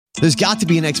There's got to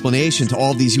be an explanation to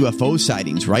all of these UFO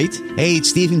sightings, right? Hey,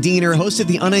 it's Stephen Diener, host of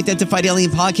the Unidentified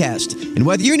Alien Podcast. And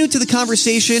whether you're new to the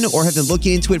conversation or have been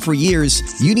looking into it for years,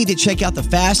 you need to check out the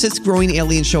fastest growing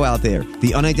alien show out there,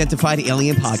 the Unidentified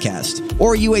Alien Podcast,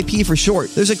 or UAP for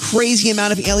short. There's a crazy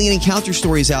amount of alien encounter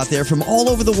stories out there from all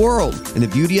over the world. And the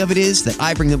beauty of it is that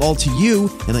I bring them all to you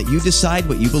and let you decide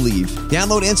what you believe.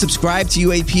 Download and subscribe to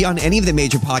UAP on any of the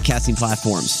major podcasting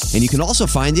platforms. And you can also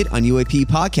find it on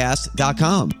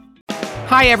UAPpodcast.com.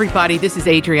 Hi, everybody. This is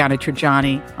Adriana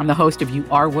Trajani. I'm the host of You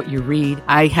Are What You Read.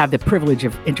 I have the privilege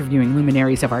of interviewing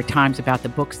luminaries of our times about the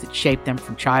books that shaped them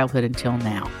from childhood until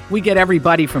now. We get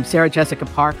everybody from Sarah Jessica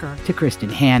Parker to Kristen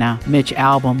Hanna, Mitch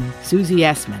Albom, Susie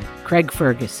Essman, Craig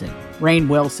Ferguson, Rainn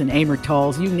Wilson, Amor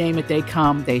Tolls, you name it, they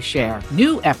come, they share.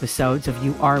 New episodes of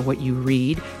You Are What You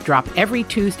Read drop every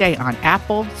Tuesday on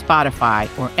Apple, Spotify,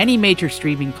 or any major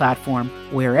streaming platform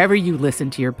wherever you listen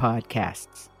to your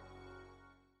podcasts.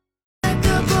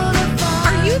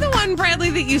 Are you the one, Bradley,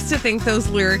 that used to think those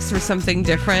lyrics were something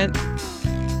different?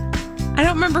 I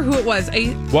don't remember who it was.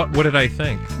 What did I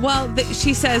think? Well,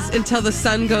 she says, until the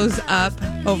sun goes up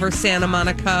over Santa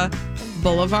Monica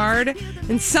Boulevard.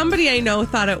 And somebody I know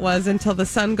thought it was, until the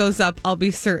sun goes up, I'll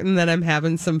be certain that I'm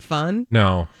having some fun.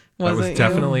 No, that was Wasn't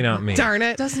definitely you? not me. Darn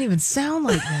it. Doesn't even sound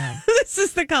like that. This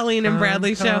is the Colleen and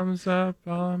Bradley show. Comes up,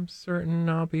 I'm certain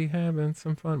I'll be having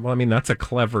some fun. Well, I mean, that's a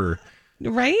clever...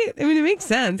 Right? I mean, it makes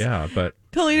sense. Yeah, but...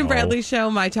 Colleen and Bradley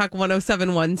Show, My Talk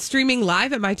 1071, streaming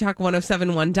live at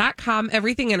MyTalk1071.com.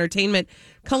 Everything Entertainment.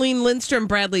 Colleen Lindstrom,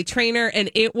 Bradley Trainer, and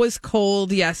it was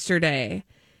cold yesterday.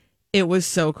 It was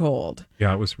so cold.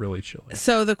 Yeah, it was really chilly.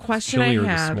 So the question Chillier I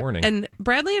have, this morning. and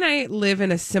Bradley and I live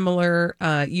in a similar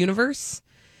universe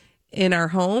in our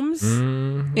homes,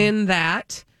 in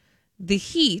that the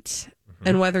heat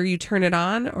and whether you turn it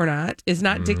on or not is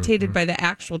not dictated by the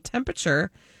actual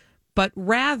temperature, but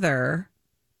rather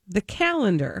the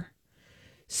calendar.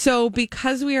 So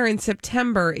because we are in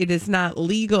September, it is not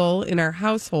legal in our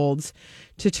households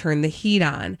to turn the heat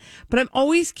on. But I'm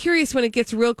always curious when it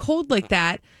gets real cold like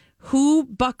that, who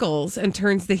buckles and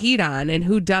turns the heat on and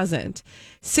who doesn't.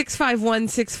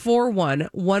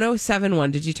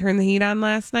 651-641-1071. Did you turn the heat on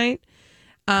last night?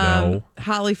 No.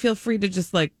 Holly, feel free to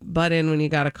just butt in when you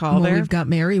got a call Well, there. we've got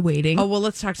Mary waiting. Oh, well,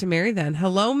 let's talk to Mary then.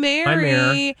 Hello, Mary. Hi,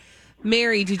 Mary.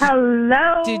 Mary, did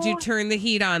you turn the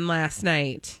heat on last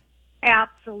night?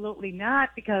 Absolutely not,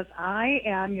 because I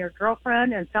am your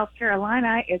girlfriend in South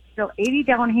Carolina. It's still 80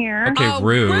 down here. Okay,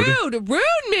 rude. Rude,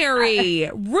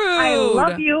 Mary. Rude. I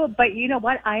love you, but you know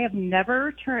what? I have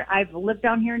never turned. I've lived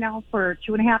down here now for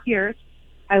 2.5 years.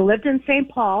 I lived in St.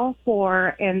 Paul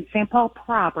in St. Paul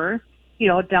proper,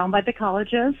 down by the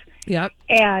colleges. Yep.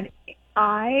 And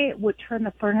I would turn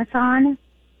the furnace on,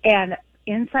 and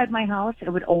inside my house,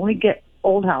 it would only get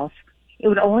to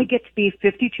be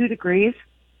 52 degrees.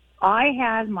 I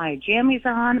had my jammies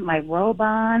on, my robe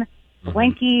on,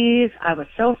 blankies. I was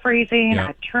so freezing. Yeah.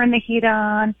 I turned the heat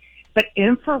on, but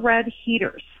infrared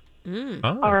heaters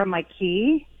are my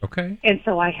key. Okay. And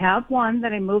so I have one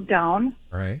that I moved down.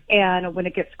 Right. And when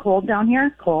it gets cold down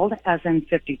here, cold as in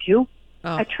 52,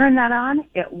 I turn that on.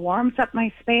 It warms up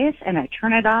my space, and I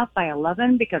turn it off by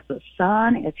 11 because the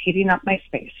sun is heating up my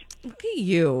space. Look at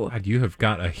you. God, you have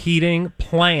got a heating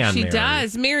plan, She Mary.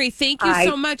 does. Mary, thank you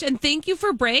so much. And thank you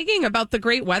for bragging about the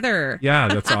great weather. Yeah,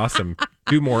 that's awesome.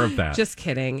 Do more of that. Just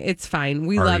kidding. It's fine.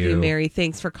 We Are love you, you? Mary.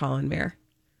 Thanks for calling, Mary.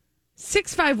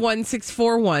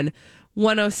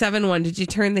 651-641-1071. Did you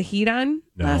turn the heat on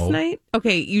last night?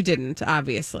 Okay, you didn't,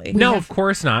 obviously. No, of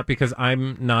course not, because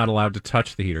I'm not allowed to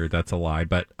touch the heater. That's a lie,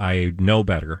 but I know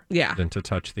better than to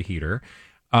touch the heater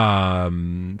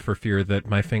for fear that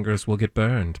my fingers will get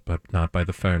burned, but not by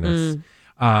the furnace.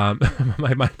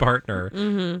 My partner,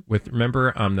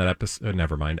 remember that episode?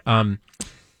 Never mind.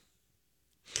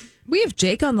 We have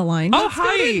Jake on the line. Oh, Let's go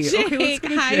hi, to Jake. Jake.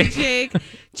 Hi, Jake.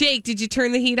 Jake, did you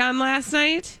turn the heat on last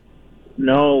night?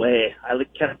 No way. I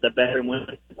kept the bedroom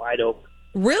window wide open.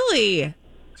 Really?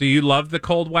 So you love the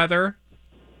cold weather?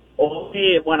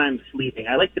 Only when I'm sleeping.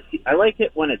 I like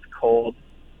it when it's cold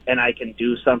and I can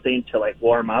do something to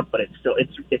warm up, but it's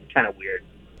kind of weird.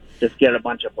 Just get a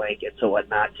bunch of blankets or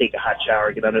whatnot, take a hot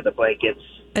shower, get under the blankets.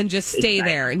 And just stay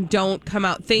there and don't come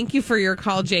out. Thank you for your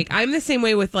call, Jake. I'm the same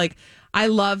way with I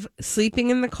love sleeping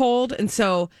in the cold, and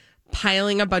so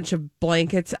piling a bunch of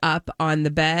blankets up on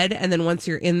the bed, and then once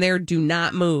you're in there, do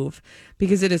not move,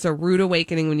 because it is a rude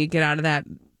awakening when you get out of that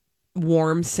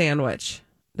warm sandwich,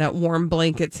 that warm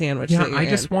blanket sandwich. Yeah, that you're I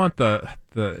just in. want the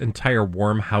entire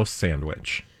warm house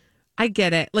sandwich. I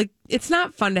get it. It's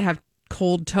not fun to have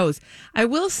cold toes. I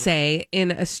will say,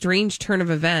 in a strange turn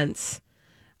of events,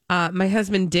 My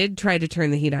husband did try to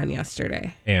turn the heat on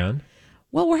yesterday. And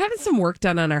Well, we're having some work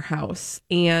done on our house.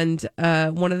 And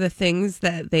one of the things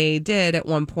that they did at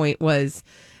one point was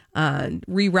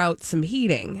reroute some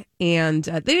heating. And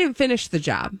they didn't finish the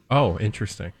job. oh,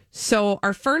 interesting. So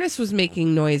our furnace was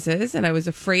making noises, and I was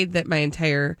afraid that my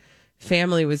entire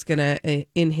family was going to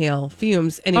inhale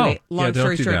fumes. Anyway, long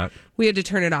story do short, that. we had to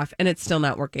turn it off, and it's still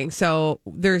not working. So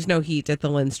there's no heat at the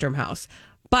Lindstrom house.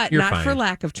 But You're not fine. for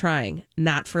lack of trying.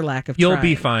 Not for lack of You'll trying.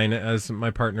 be fine, as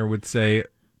my partner would say.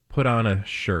 Put on a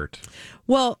shirt.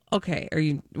 Well, okay. Are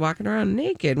you walking around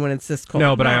naked when it's this cold?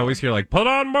 No, but I always hear like, put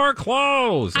on more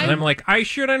clothes. And I'm like, I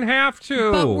shouldn't have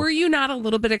to. But were you not a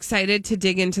little bit excited to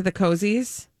dig into the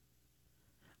cozies?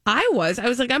 I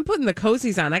was like, I'm putting the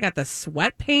cozies on. I got the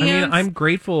sweatpants. I mean, I'm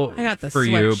grateful I got the for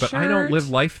you, but I don't sweatshirt. live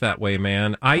life that way,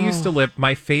 man. I used to live,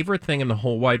 my favorite thing in the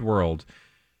whole wide world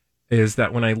is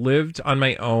that when I lived on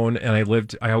my own, and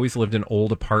I always lived in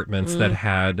old apartments that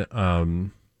had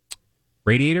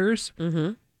radiators,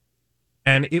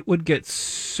 and it would get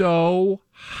so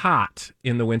hot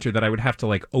in the winter that I would have to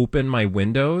like open my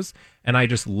windows, and I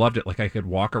just loved it. Like I could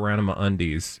walk around in my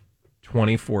undies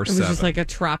 24/7. It was just like a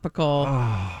tropical.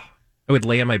 I would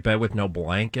lay on my bed with no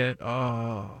blanket.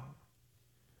 Oh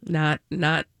Not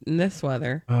in this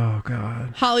weather.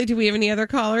 God. Holly, do we have any other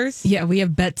callers? Yeah, we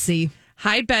have Betsy.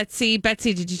 Hi, Betsy.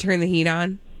 Betsy, did you turn the heat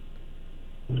on?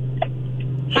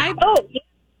 Hi. Oh,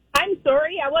 I'm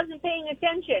sorry. I wasn't paying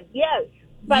attention. Yes.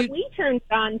 But we turned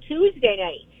it on Tuesday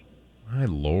night. My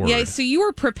Lord. Yeah, so you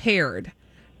were prepared.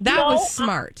 That No, was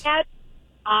smart.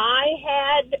 I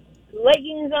had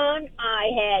leggings on. I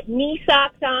had knee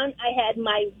socks on. I had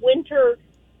my winter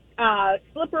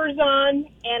slippers on,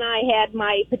 and I had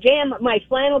my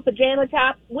flannel pajama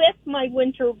top with my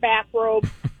winter bathrobe.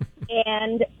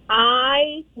 And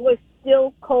I was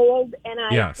still cold, and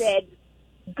I said,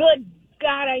 "Good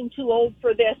God, I'm too old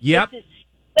for this. Yep. This is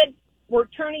stupid. We're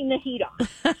turning the heat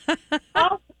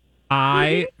on."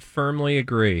 I firmly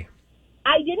agree.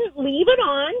 I didn't leave it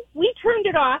on. We turned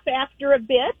it off after a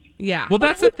bit. Yeah. Well,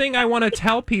 that's the thing I want to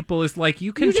tell people is like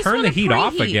you can You just turn the wanna heat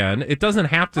off preheat. again. It doesn't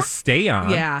have to stay on.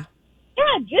 Yeah.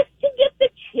 Yeah, just to get the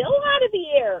chill out of the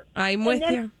air. I'm with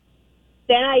you.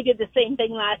 Then I did the same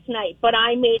thing last night, but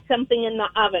I made something in the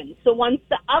oven. So once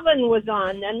the oven was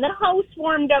on, then the house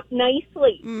warmed up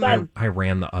nicely. But I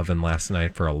ran the oven last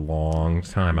night for a long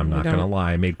time. I'm not going to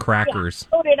lie. I made crackers.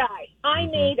 so did I. I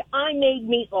made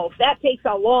meatloaf. That takes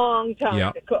a long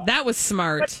time to cook. That was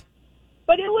smart.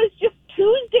 But it was just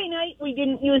Tuesday night. We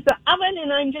didn't use the oven,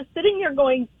 and I'm just sitting there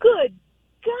going, "Good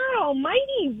God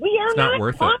Almighty, we are It's not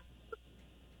worth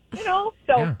it." You know.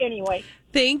 So anyway.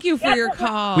 Thank you for your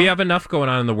call. We have enough going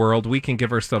on in the world. We can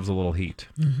give ourselves a little heat.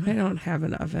 I don't have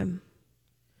an oven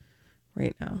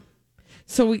right now.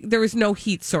 So there was no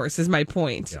heat source, is my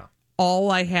point. Yeah.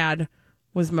 All I had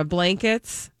was my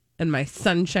blankets and my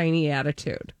sunshiny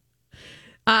attitude.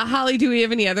 Holly, do we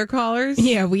have any other callers?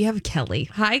 Yeah, we have Kelly.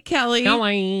 Hi, Kelly.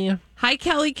 Kelly. Hi,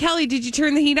 Kelly. Kelly, did you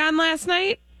turn the heat on last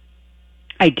night?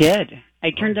 I did.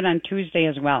 I turned it on Tuesday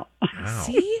as well. Wow.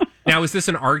 See? Now, is this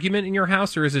an argument in your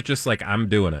house, or is it just like, I'm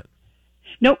doing it?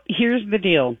 Nope. Here's the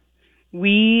deal.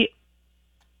 We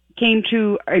came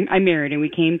to, I'm married, and we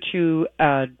came to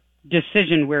a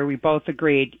decision where we both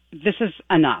agreed this is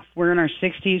enough. We're in our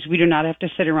 60s. We do not have to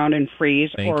sit around and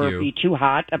freeze Thank or you. be too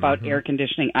hot about air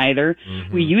conditioning either.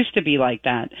 We used to be like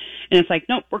that. And it's like,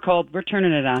 nope, we're cold. We're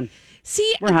turning it on.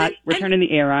 See, We're hot. We're turning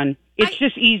the air on. It's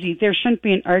just easy. There shouldn't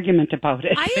be an argument about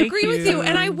it. I agree with you.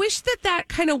 And I wish that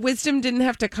kind of wisdom didn't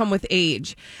have to come with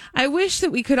age. I wish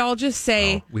that we could all just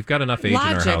say, We've got enough age in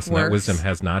our logic house, and that works. wisdom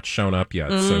has not shown up yet.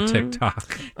 So TikTok.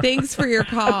 thanks for your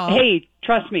call. Hey,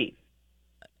 trust me.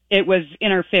 It was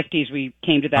in our 50s we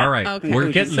came to that. All right. Okay. We're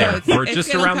getting So there. it's- We're it's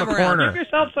just gonna around the come around. corner. Give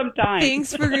yourself some time.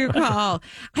 Thanks for your call.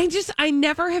 I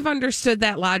never have understood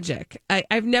that logic.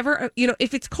 I've never,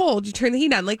 if it's cold, you turn the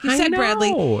heat on. Like you I said, know.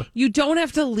 Bradley, you don't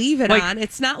have to leave it Like- on.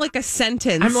 It's not like a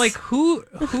sentence. I'm like, who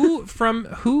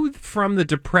from the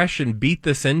Depression beat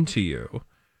this into you?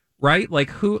 Right?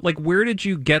 Where did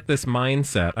you get this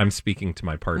mindset? I'm speaking to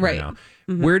my partner Right. now.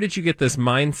 Where did you get this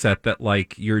mindset that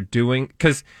like you're doing?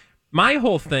 Because my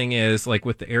whole thing is like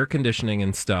with the air conditioning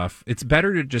and stuff, it's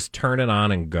better to just turn it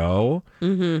on and go.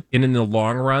 Mm-hmm. And in the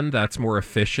long run, that's more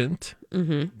efficient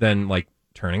than like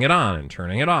turning it on and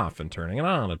turning it off and turning it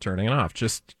on and turning it off.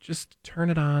 Just turn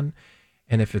it on.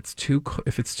 And if it's too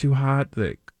hot,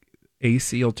 the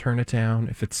AC will turn it down.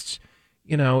 If it's,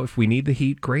 if we need the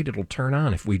heat, great, it'll turn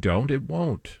on. If we don't, it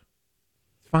won't.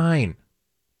 Fine.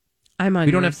 I'm on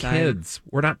We don't your have side. kids.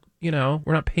 We're not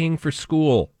paying for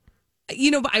school.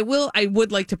 But I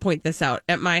would like to point this out.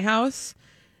 At my house,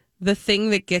 the thing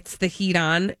that gets the heat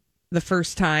on the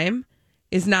first time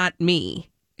is not me.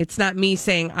 It's not me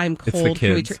saying I'm cold. It's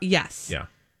the kids. Yes. Yeah.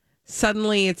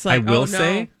 Suddenly it's like, I will oh no,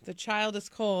 say, the child is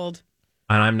cold.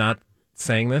 And I'm not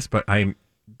saying this, but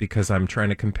because I'm trying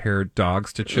to compare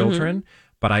dogs to children,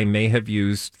 but I may have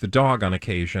used the dog on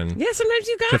occasion. Yeah, sometimes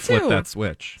you got to flip that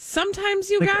switch. Sometimes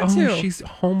you like, got to. She's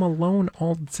home alone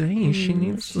all day. She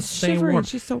needs to stay warm.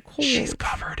 She's so cold. She's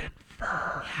covered in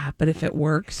fur. Yeah, but if it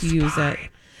works, use it.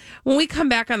 When we come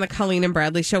back on the Colleen and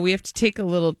Bradley show, we have to take a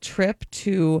little trip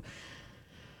to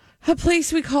a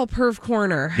place we call Perv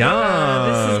Corner. Yeah.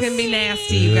 This is going to be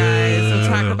nasty, you guys. We'll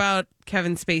talk about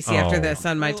Kevin Spacey after this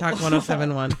on My Talk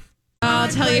 107.1. I'll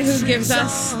tell you who gives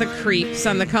us the creeps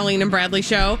on the Colleen and Bradley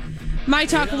show. My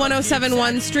Talk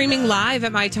 107.1, streaming live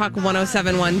at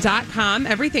mytalk1071.com.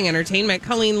 Everything Entertainment.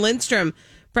 Colleen Lindstrom,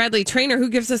 Bradley Trainer. Who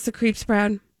gives us the creeps,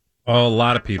 Brad? Oh, a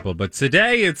lot of people, but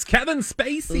today it's Kevin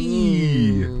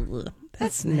Spacey. Ooh,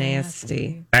 that's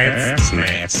nasty. That's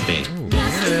nasty. Ooh,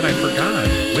 I forgot.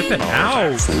 Whip it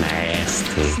out. That's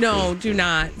nasty. No, do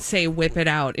not say whip it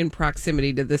out in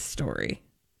proximity to this story.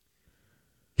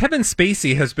 Kevin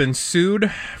Spacey has been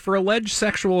sued for alleged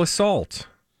sexual assault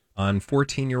on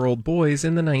 14-year-old boys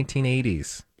in the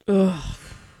 1980s. Ugh.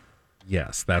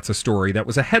 Yes, that's a story that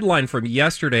was a headline from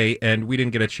yesterday, and we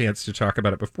didn't get a chance to talk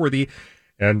about it before the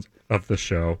end of the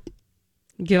show.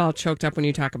 You get all choked up when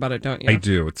you talk about it, don't you? I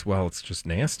do. It's just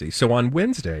nasty. So on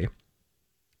Wednesday,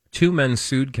 2 men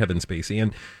sued Kevin Spacey.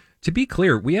 And to be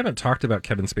clear, we haven't talked about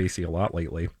Kevin Spacey a lot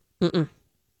lately.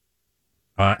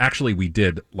 Actually, we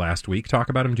did last week talk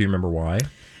about him. Do you remember why?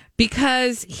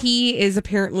 Because he is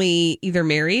apparently either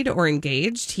married or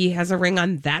engaged. He has a ring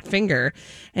on that finger,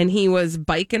 and he was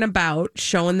biking about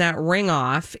showing that ring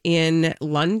off in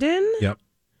London. Yep.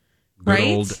 Good right?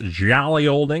 old, jolly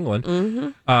old England.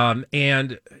 Mm-hmm.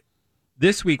 And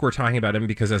this week we're talking about him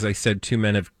because, as I said, 2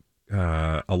 men have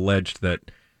alleged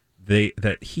that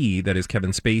that is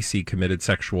Kevin Spacey, committed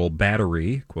sexual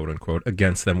battery, quote unquote,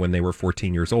 against them when they were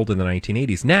 14 years old in the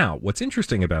 1980s. Now, what's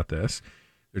interesting about this,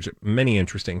 there's many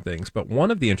interesting things, but one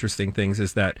of the interesting things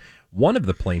is that one of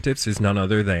the plaintiffs is none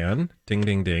other than, ding,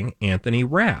 ding, ding, Anthony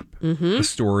Rapp, a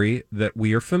story that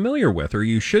we are familiar with, or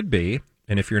you should be,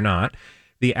 and if you're not,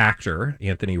 the actor,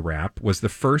 Anthony Rapp, was the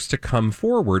first to come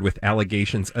forward with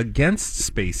allegations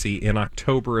against Spacey in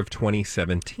October of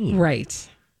 2017. Right.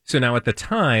 So now at the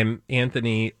time,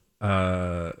 Anthony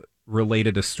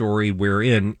related a story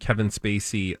wherein Kevin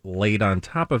Spacey laid on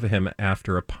top of him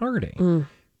after a party.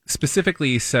 Specifically,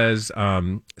 he says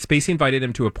Spacey invited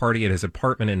him to a party at his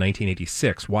apartment in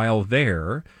 1986. While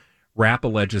there, Rapp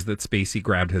alleges that Spacey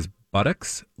grabbed his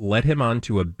buttocks, led him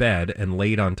onto a bed, and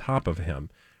laid on top of him.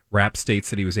 Rapp states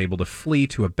that he was able to flee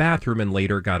to a bathroom and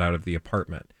later got out of the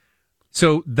apartment.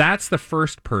 So that's the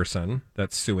first person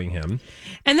that's suing him.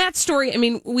 And that story, I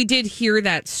mean, we did hear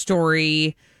that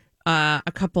story a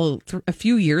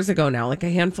few years ago now, like a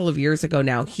handful of years ago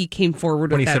now. He came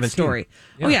forward with that story.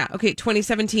 Yeah. Oh, yeah. Okay,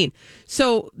 2017.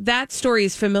 So that story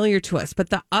is familiar to us.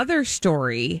 But the other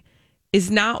story is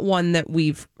not one that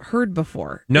we've heard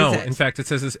before. No, in fact, it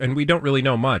says this, and we don't really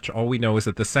know much. All we know is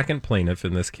that the second plaintiff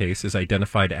in this case is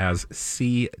identified as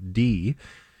CD,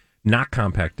 not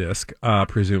compact disc,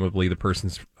 presumably the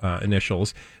person's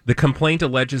initials. The complaint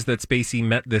alleges that Spacey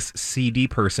met this CD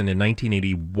person in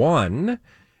 1981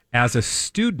 as a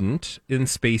student in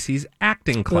Spacey's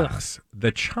acting class. Ugh.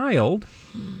 The child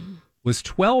was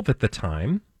 12 at the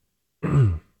time.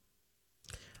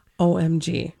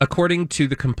 OMG. According to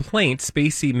the complaint,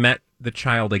 Spacey met the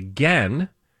child again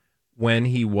when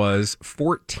he was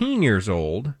 14 years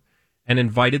old and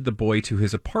invited the boy to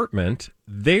his apartment.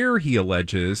 There he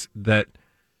alleges that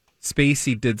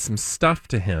Spacey did some stuff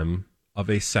to him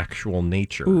of a sexual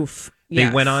nature. Oof. They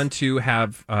went on to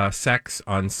have sex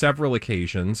on several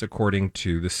occasions, according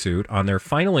to the suit. On their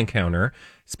final encounter,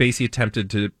 Spacey attempted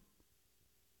to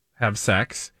have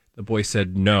sex. The boy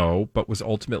said no, but was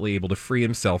ultimately able to free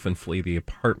himself and flee the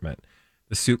apartment.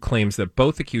 The suit claims that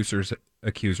both accusers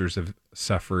have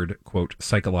suffered, quote,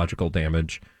 psychological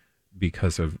damage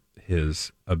because of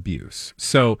his abuse.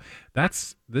 So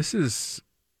this is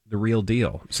the real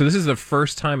deal. So this is the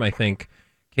first time, I think,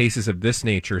 cases of this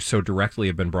nature so directly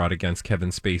have been brought against Kevin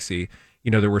Spacey.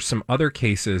 You know, there were some other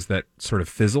cases that sort of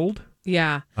fizzled.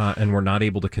 Yeah. And were not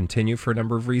able to continue for a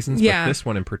number of reasons. Yeah. But this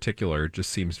one in particular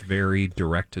just seems very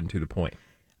direct and to the point.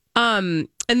 And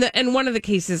one of the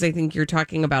cases I think you're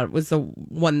talking about was the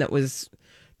one that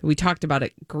we talked about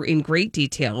it in great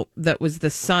detail. That was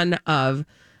the son of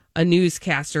a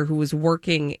newscaster who was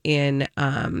working in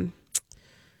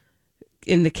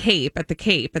the Cape at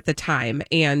the time,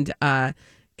 and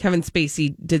Kevin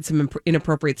Spacey did some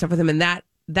inappropriate stuff with him, and that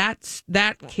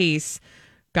case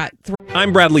got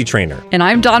I'm Bradley Trainer. And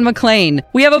I'm Don McClain.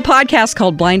 We have a podcast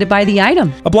called Blinded by the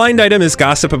Item. A blind item is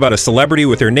gossip about a celebrity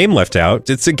with their name left out.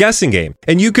 It's a guessing game,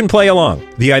 and you can play along.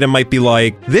 The item might be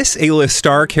like, this A-list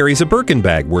star carries a Birkin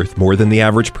bag worth more than the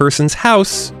average person's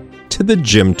house to the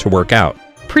gym to work out.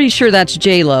 Pretty sure that's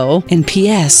J-Lo. And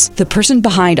P.S. the person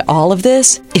behind all of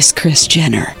this is Kris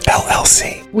Jenner,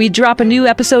 LLC. We drop a new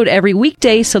episode every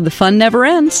weekday so the fun never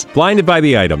ends. Blinded by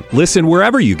the Item. Listen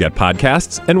wherever you get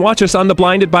podcasts and watch us on the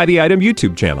Blinded by the Item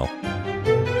YouTube channel.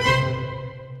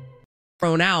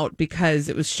 Thrown out because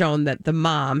it was shown that the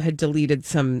mom had deleted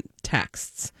some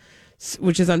texts,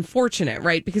 which is unfortunate,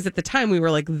 right? Because at the time we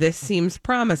were like, this seems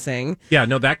promising. Yeah,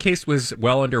 no, that case was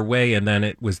well underway, and then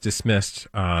it was dismissed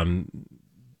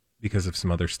because of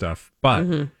some other stuff.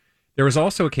 But there was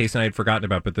also a case, and I had forgotten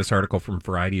about, but this article from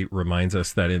Variety reminds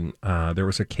us that there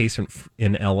was a case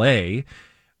in L.A.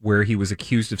 where he was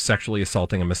accused of sexually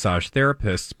assaulting a massage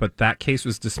therapist, but that case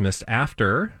was dismissed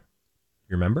after,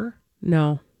 you remember?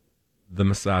 No. The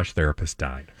massage therapist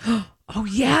died. Oh,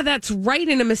 yeah, that's right,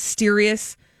 in a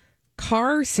mysterious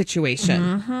car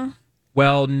situation.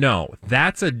 Well, no,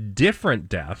 that's a different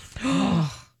death.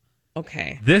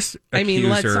 Okay. This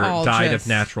accuser died just of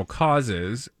natural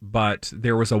causes, but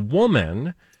there was a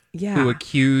woman Yeah. who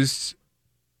accused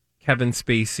Kevin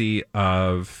Spacey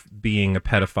of being a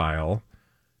pedophile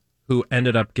who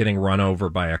ended up getting run over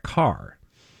by a car.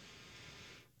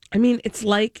 I mean, it's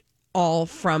like all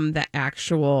from the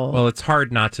actual... Well, it's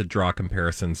hard not to draw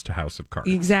comparisons to House of Cards.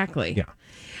 Exactly.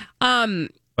 Yeah.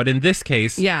 But in this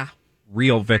case, Yeah.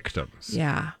 real victims.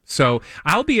 Yeah. So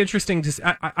I'll be interesting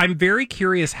to. I'm very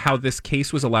curious how this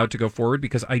case was allowed to go forward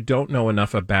because I don't know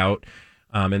enough about.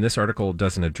 And this article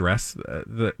doesn't address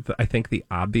the I think the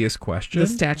obvious question: The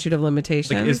statute of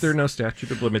limitations. Like, is there no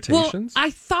statute of limitations? Well,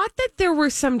 I thought that there were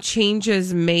some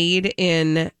changes made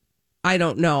in. I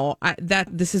don't know. That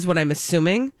this is what I'm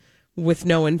assuming, with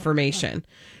no information.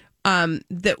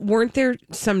 That weren't there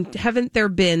some? Haven't there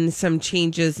been some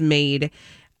changes made?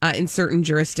 In certain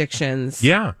jurisdictions,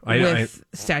 with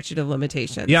statute of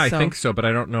limitations. Yeah, I think so, but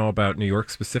I don't know about New York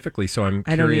specifically. So I'm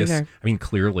curious. I mean,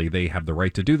 clearly they have the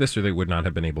right to do this, or they would not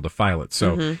have been able to file it.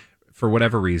 So, for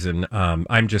whatever reason,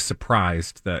 I'm just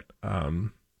surprised that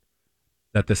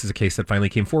that this is a case that finally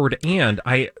came forward. And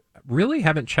I really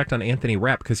haven't checked on Anthony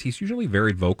Rapp because he's usually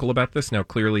very vocal about this. Now,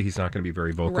 clearly, he's not going to be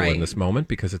very vocal in this moment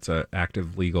because it's a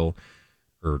active legal.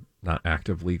 Or not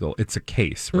active legal. It's a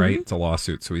case, right? It's a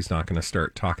lawsuit, so he's not going to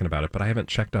start talking about it. But I haven't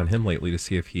checked on him lately to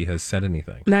see if he has said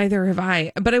anything. Neither have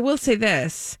I. But I will say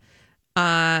this,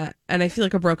 and I feel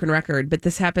like a broken record, but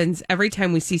this happens every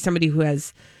time we see somebody who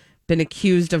has been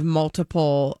accused of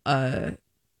multiple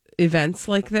events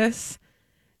like this,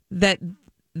 that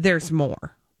there's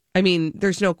more. I mean,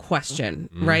 there's no question,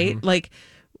 right? Like,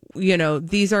 you know,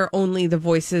 these are only the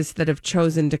voices that have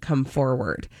chosen to come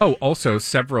forward. Oh, also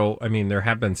there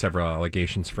have been several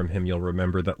allegations from him, you'll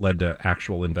remember, that led to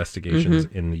actual investigations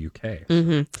in the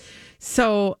UK.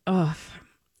 So,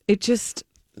 it just,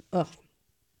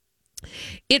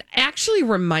 it actually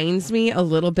reminds me a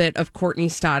little bit of Courtney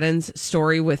Stodden's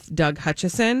story with Doug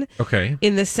Hutchison. Okay.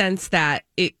 In the sense that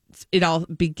it all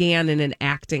began in an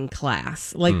acting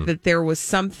class. Like that there was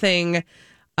something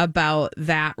about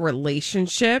that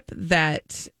relationship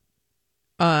that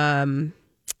was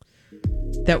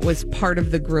part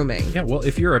of the grooming. Yeah, well,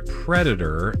 if you're a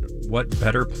predator, what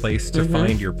better place to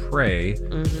find your prey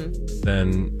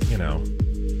than,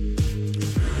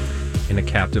 in a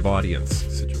captive audience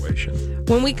situation?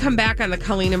 When we come back on the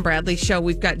Colleen and Bradley show,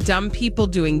 we've got dumb people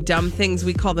doing dumb things.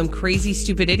 We call them crazy,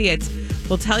 stupid idiots.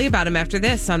 We'll tell you about them after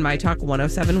this on My Talk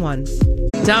 1071.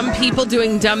 Dumb people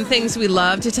doing dumb things. We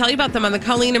love to tell you about them on the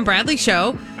Colleen and Bradley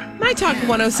show. My Talk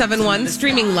 1071,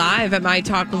 streaming live at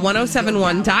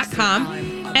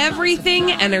mytalk1071.com.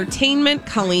 Everything entertainment.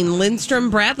 Colleen Lindstrom,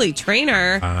 Bradley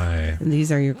Trainer. Hi. And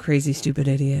these are your crazy, stupid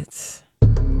idiots.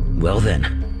 Well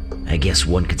then, I guess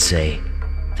one could say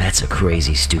that's a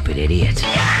crazy, stupid idiot.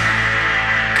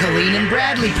 Colleen and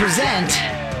Bradley present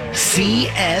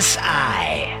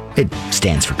CSI. It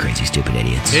stands for Crazy Stupid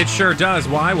Idiots. It sure does.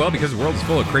 Why? Well, because the world is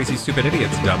full of crazy, stupid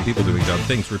idiots. Dumb people doing dumb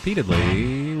things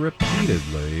repeatedly, over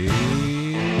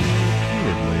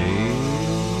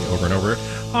and over.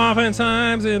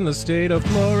 Oftentimes in the state of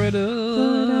Florida.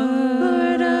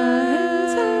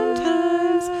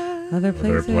 Sometimes other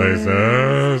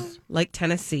places. Like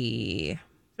Tennessee.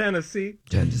 Tennessee.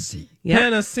 Yep.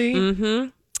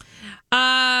 Tennessee.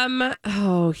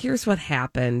 Here's what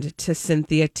happened to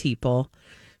Cynthia Teeple.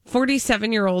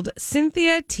 47-year-old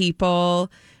Cynthia Teeple.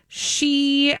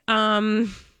 She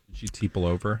she teeple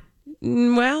over?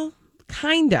 Well,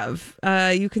 kind of.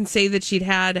 You can say that she'd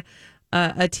had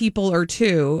a teeple or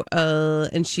two,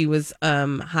 and she was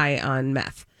high on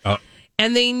meth. Oh.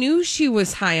 And they knew she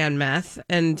was high on meth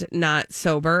and not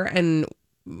sober, and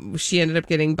she ended up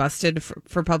getting busted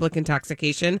for public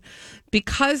intoxication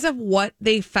because of what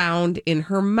they found in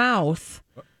her mouth.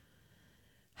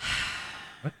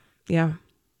 What? Yeah.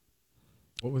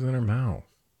 What was in her mouth?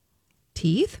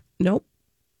 Teeth? Nope.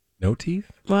 No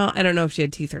teeth? Well, I don't know if she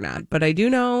had teeth or not, but I do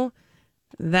know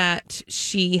that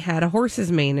she had a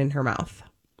horse's mane in her mouth.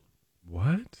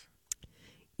 What?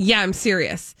 Yeah, I'm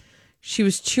serious. She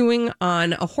was chewing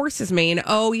on a horse's mane.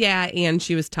 Oh, yeah, and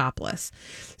she was topless.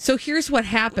 So here's what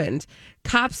happened.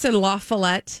 Cops in La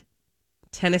Follette,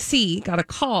 Tennessee, got a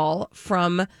call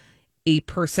from a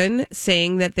person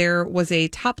saying that there was a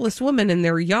topless woman in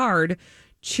their yard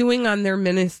chewing on their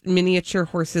miniature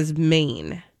horse's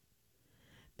mane.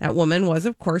 That woman was,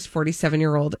 of course,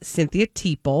 47-year-old Cynthia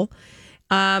Teeple.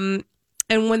 And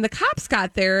when the cops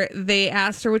got there, they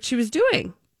asked her what she was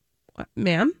doing.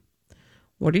 Ma'am?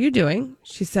 What are you doing?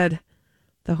 She said,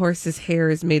 the horse's hair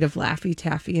is made of Laffy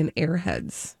Taffy and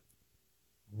Airheads.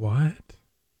 What?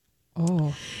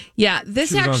 Oh. Yeah, this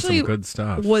She was on actually some good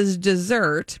stuff. was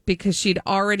dessert because she'd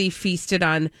already feasted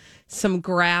on some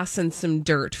grass and some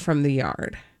dirt from the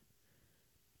yard.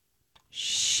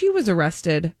 She was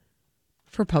arrested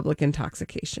for public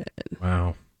intoxication.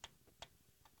 Wow.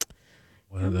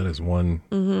 Well, that is one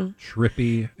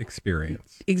trippy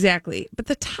experience. Exactly. But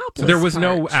the topless So there was part,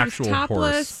 no she was actual topless.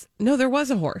 horse. No, there was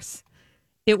a horse.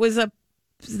 It was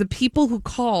the people who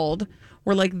called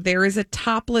were like, there is a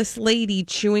topless lady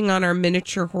chewing on our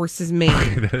miniature horse's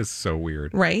mane. That is so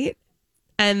weird. Right?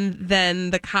 And then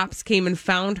the cops came and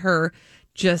found her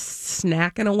just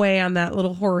snacking away on that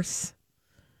little horse.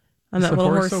 On Is that the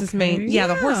little horse horse's okay? mane. Yeah,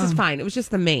 the horse is fine. It was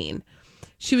just the mane.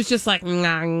 She was just like,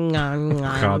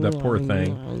 God, that poor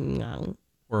thing.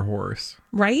 Poor horse.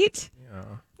 Right? Yeah.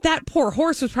 That poor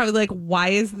horse was probably like, why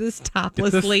is this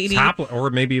topless lady?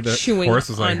 Or maybe the chewing horse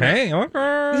was like, on hey,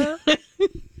 okay.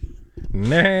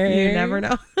 Nay. You never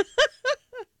know.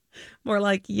 More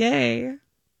like, yay. I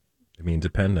mean,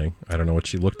 depending. I don't know what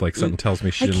she looked like. Something tells me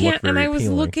she I didn't can't, look very and I was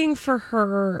appealing. looking for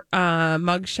her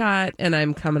mugshot, and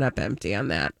I'm coming up empty on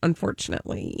that,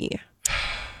 unfortunately.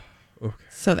 Okay.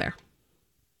 So there.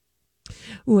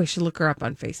 Ooh, I should look her up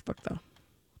on Facebook, though.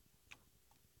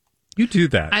 You do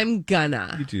that. I'm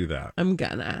gonna. You do that. I'm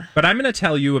gonna. But I'm going to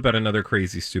tell you about another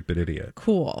crazy, stupid idiot.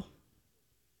 Cool.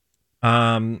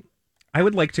 I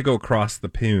would like to go across the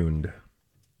pond.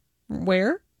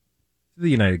 Where? The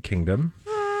United Kingdom.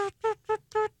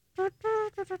 You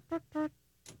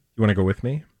want to go with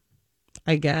me?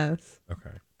 I guess.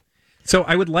 Okay. So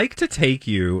I would like to take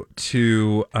you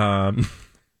to a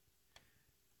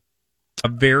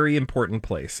very important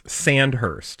place,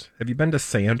 Sandhurst. Have you been to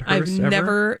Sandhurst I've ever?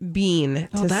 never been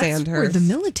to that's Sandhurst. where the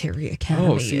military academy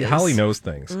Oh, see, is. Holly knows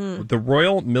things. The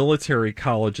Royal Military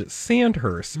College at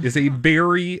Sandhurst is a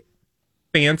very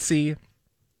fancy,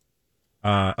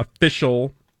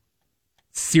 official,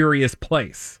 serious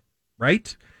place,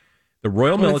 right? The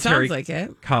Royal Well, it Military sounds like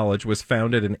it. College was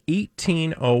founded in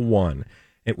 1801.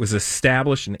 It was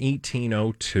established in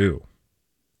 1802.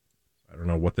 I don't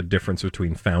know what the difference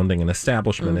between founding and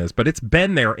establishment is, but it's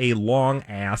been there a long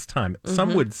ass time.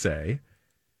 Some would say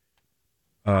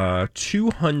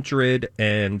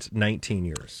 219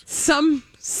 years. Some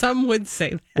would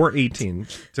say that. Or 18,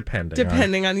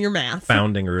 depending on your math.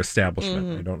 founding or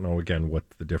establishment. I don't know, again, what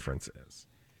the difference is.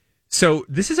 So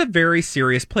this is a very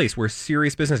serious place where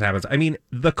serious business happens. I mean,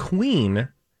 the Queen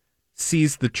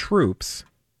sees the troops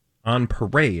on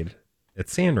parade at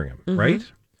Sandringham, right?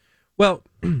 Well,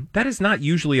 that is not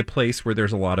usually a place where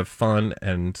there's a lot of fun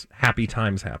and happy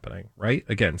times happening, right?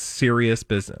 Again, serious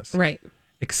business. Right.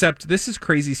 Except this is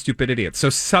crazy, stupid idiot. So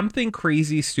something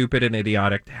crazy, stupid, and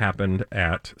idiotic happened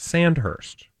at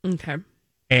Sandhurst. Okay.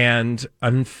 And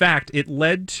in fact, it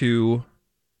led to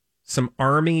some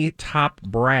Army top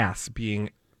brass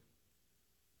being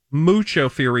mucho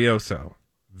furioso.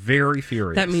 Very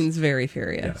furious. That means very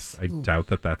furious. Yes, I doubt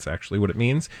that that's actually what it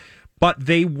means. But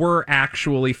they were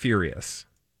actually furious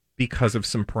because of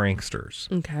some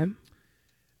pranksters Okay.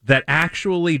 that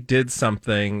actually did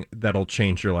something that'll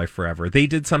change your life forever. They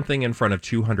did something in front of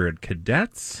 200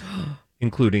 cadets,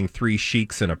 including 3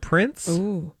 sheiks and a prince.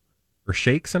 Ooh. Or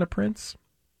sheiks and a prince.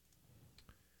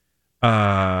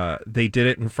 They did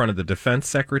it in front of the Defense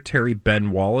Secretary, Ben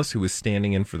Wallace, who was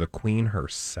standing in for the Queen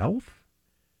herself.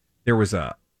 There was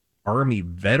a Army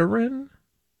veteran.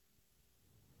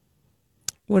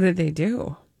 What did they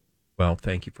do? Well,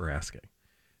 thank you for asking.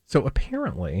 So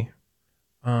apparently,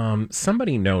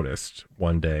 somebody noticed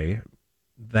one day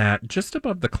that just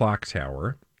above the clock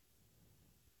tower,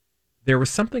 there was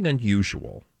something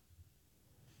unusual.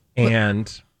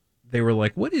 And they were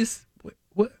like, what is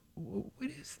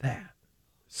that?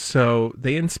 So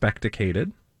they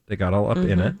inspecticated. They got all up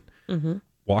in it,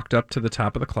 walked up to the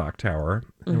top of the clock tower.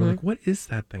 And they were like, what is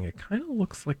that thing? It kind of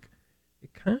looks like,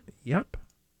 yep.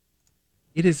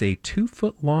 It is a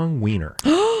 2-foot-long wiener.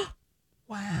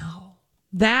 Wow.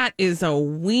 That is a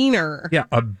wiener. Yeah,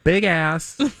 a big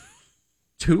ass,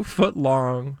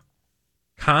 2-foot-long,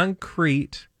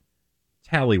 concrete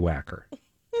tallywhacker.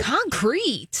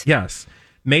 Concrete? Yes.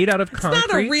 Made out of concrete.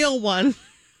 It's not a real one.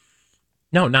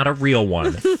 No, not a real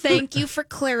one. Thank you for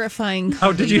clarifying.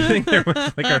 Oh, did you think there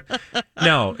was like a...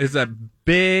 No, it's a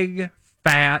big,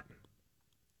 fat,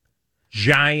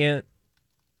 giant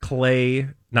clay...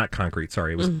 Not concrete,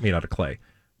 sorry. It was made out of clay.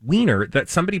 Wiener that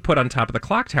somebody put on top of the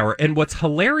clock tower. And what's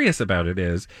hilarious about it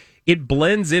is it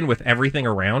blends in with everything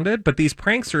around it. But these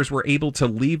pranksters were able to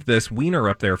leave this wiener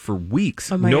up there for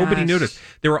weeks. Oh my Nobody gosh. noticed.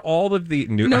 There were all of the...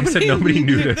 I said nobody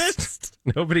noticed.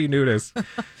 Nobody noticed.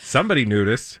 Somebody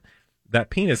noticed. That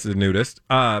penis is nudist.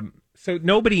 So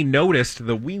nobody noticed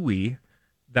the wee-wee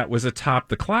that was atop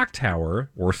the clock tower,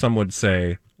 or some would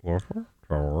say,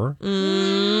 for 2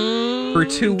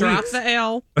 weeks. Drop the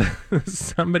L.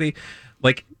 Somebody,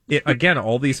 again,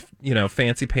 all these,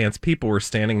 fancy pants people were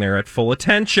standing there at full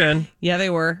attention. Yeah, they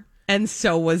were. And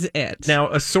so was it. Now,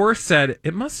 a source said,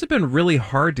 it must have been really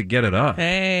hard to get it up.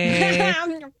 Hey.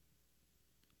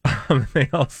 They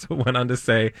also went on to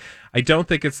say, I don't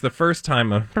think it's the first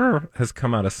time a has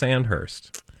come out of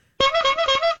Sandhurst.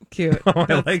 Cute. Oh,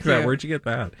 I like cute. that. Where'd you get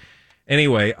that?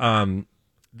 Anyway,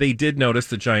 they did notice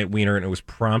the giant wiener and it was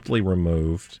promptly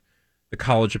removed. The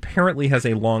college apparently has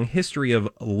a long history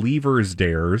of leavers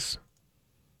dares.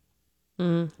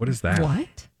 What is that?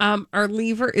 What? Our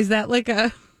lever, is that like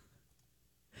a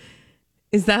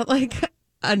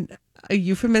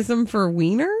euphemism for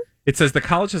wiener? It says the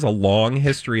college has a long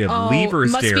history of leavers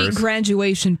must dares. Be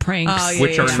graduation pranks.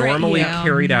 Which are normally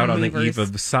carried out on Leavers. the eve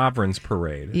of the Sovereign's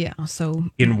Parade. Yeah, so...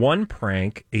 In one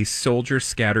prank, a soldier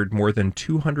scattered more than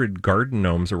 200 garden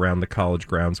gnomes around the college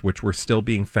grounds, which were still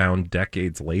being found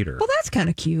decades later. Well, that's kind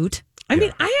of cute. I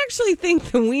mean, I actually think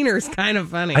the wiener is kind of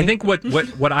funny. I think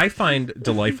what I find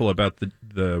delightful about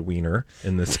the wiener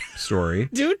in this story...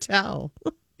 Do tell.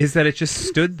 ...is that it just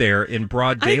stood there in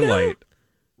broad daylight.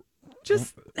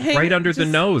 Just right under the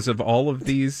nose of all of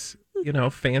these,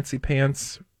 fancy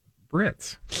pants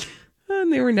Brits.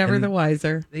 And they were never the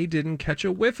wiser. They didn't catch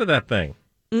a whiff of that thing.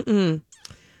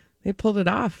 They pulled it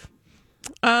off.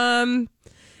 All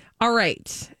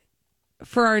right.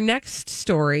 For our next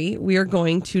story, we are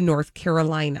going to North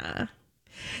Carolina.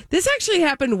 This actually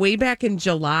happened way back in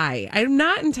July. I'm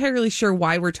not entirely sure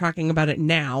why we're talking about it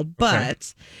now,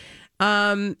 but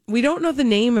we don't know the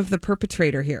name of the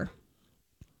perpetrator here.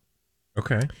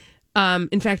 Okay.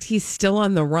 In fact, he's still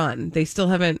on the run. They still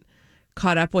haven't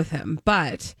caught up with him.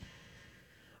 But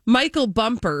Michael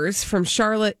Bumpers from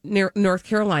Charlotte, North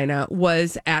Carolina,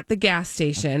 was at the gas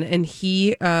station and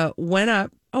he went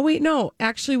up. Oh, wait, no.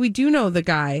 Actually, we do know the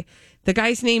guy. The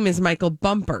guy's name is Michael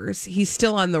Bumpers. He's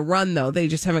still on the run, though. They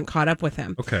just haven't caught up with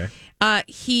him. Okay.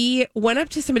 He went up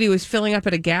to somebody who was filling up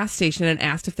at a gas station and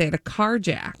asked if they had a car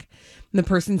jack. And the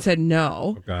person said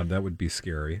no. Oh, God, that would be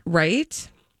scary. Right?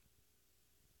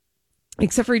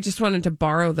 Except for he just wanted to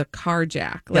borrow the car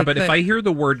jack. Yeah, but if I hear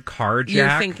the word car jack...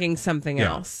 You're thinking something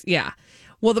else. Yeah.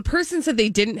 Well, the person said they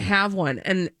didn't have one,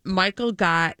 and Michael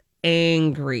got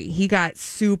angry. He got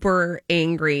super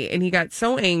angry, and he got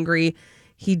so angry,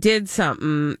 he did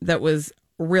something that was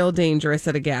real dangerous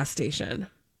at a gas station.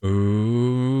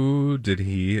 Ooh, did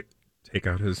he take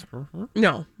out his...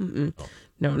 No.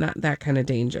 No, not that kind of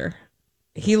danger.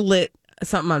 He lit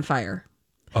something on fire.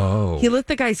 Oh. He lit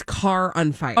the guy's car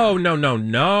on fire. Oh, no.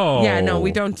 Yeah, no,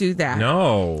 we don't do that.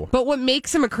 No. But what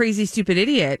makes him a crazy, stupid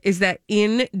idiot is that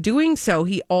in doing so,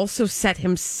 he also set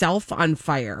himself on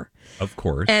fire. Of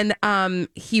course. And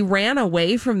he ran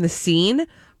away from the scene,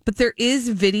 but there is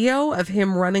video of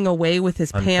him running away with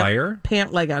his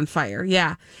pant leg on fire.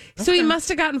 Yeah. Okay. So he must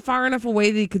have gotten far enough away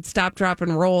that he could stop, drop,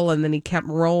 and roll, and then he kept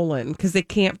rolling because they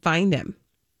can't find him.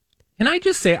 Can I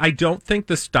just say, I don't think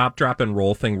the stop, drop, and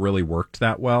roll thing really worked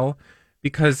that well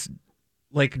because,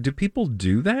 do people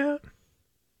do that?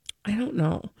 I don't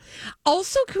know.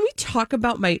 Also, can we talk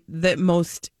about the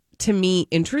most, to me,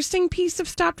 interesting piece of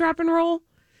stop, drop, and roll?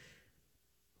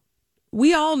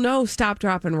 We all know stop,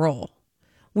 drop, and roll.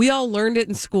 We all learned it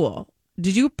in school.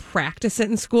 Did you practice it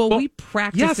in school? Well, we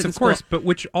practiced it in school. Yes, of course, but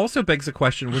which also begs the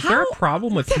question, was there a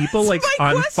problem with people, on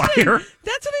question. fire?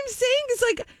 That's what I'm saying. It's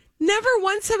Never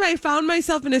once have I found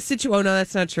myself in a situation. Oh, no,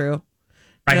 that's not true.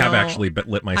 I have actually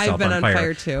lit myself I've been on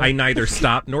fire too. I neither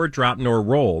stopped nor dropped nor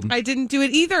rolled. I didn't do it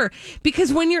either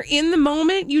because when you're in the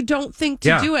moment, you don't think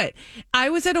to do it. I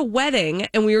was at a wedding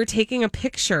and we were taking a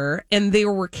picture and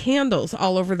there were candles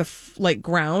all over the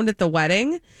ground at the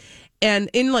wedding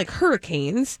and in like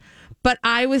hurricanes. But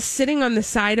I was sitting on the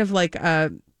side of like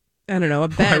a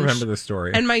bench. I remember the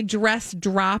story. And my dress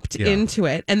dropped into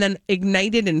it and then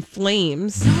ignited in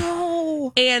flames.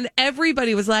 And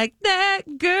everybody was like, that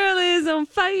girl is on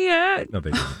fire. No, they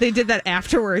didn't. They did that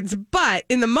afterwards. But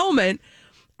in the moment,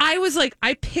 I was like,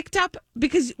 I picked up,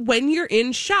 because when you're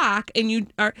in shock and you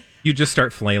just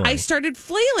start flailing. I started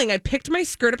flailing. I picked my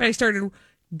skirt up and I started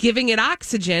giving it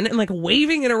oxygen and like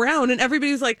waving it around. And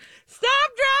everybody was like, stop,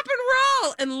 drop, and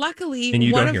roll. And luckily. And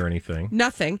you don't hear anything.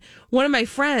 Nothing. One of my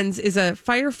friends is a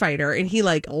firefighter and he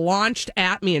like launched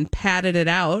at me and patted it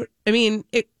out. I mean,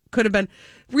 it could have been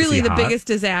really the biggest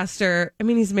disaster. I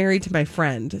mean, he's married to my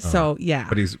friend, so yeah.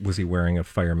 But was he wearing a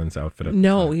fireman's outfit?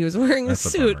 No, he was wearing a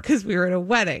suit because we were at a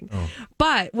wedding. Oh.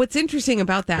 But what's interesting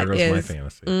about that is my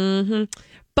fantasy. Mm-hmm.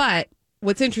 But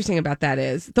what's interesting about that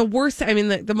is the worst. I mean,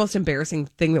 the most embarrassing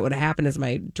thing that would have happened is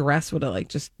my dress would have like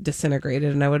just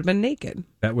disintegrated and I would have been naked.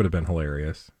 That would have been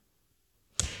hilarious.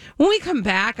 When we come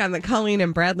back on the Colleen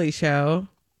and Bradley show,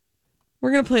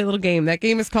 we're going to play a little game. That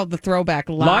game is called the Throwback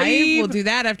Live. We'll do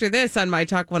that after this on My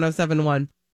Talk 107.1.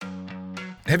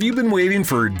 Have you been waiting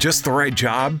for just the right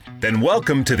job? Then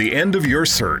welcome to the end of your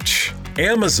search.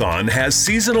 Amazon has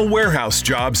seasonal warehouse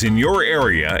jobs in your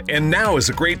area, and now is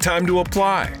a great time to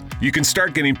apply. You can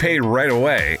start getting paid right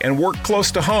away and work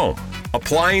close to home.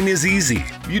 Applying is easy.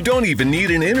 You don't even need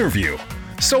an interview.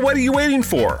 So what are you waiting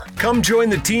for? Come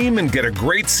join the team and get a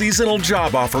great seasonal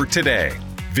job offer today.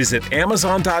 Visit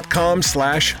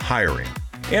Amazon.com/hiring.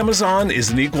 Amazon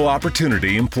is an equal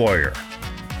opportunity employer.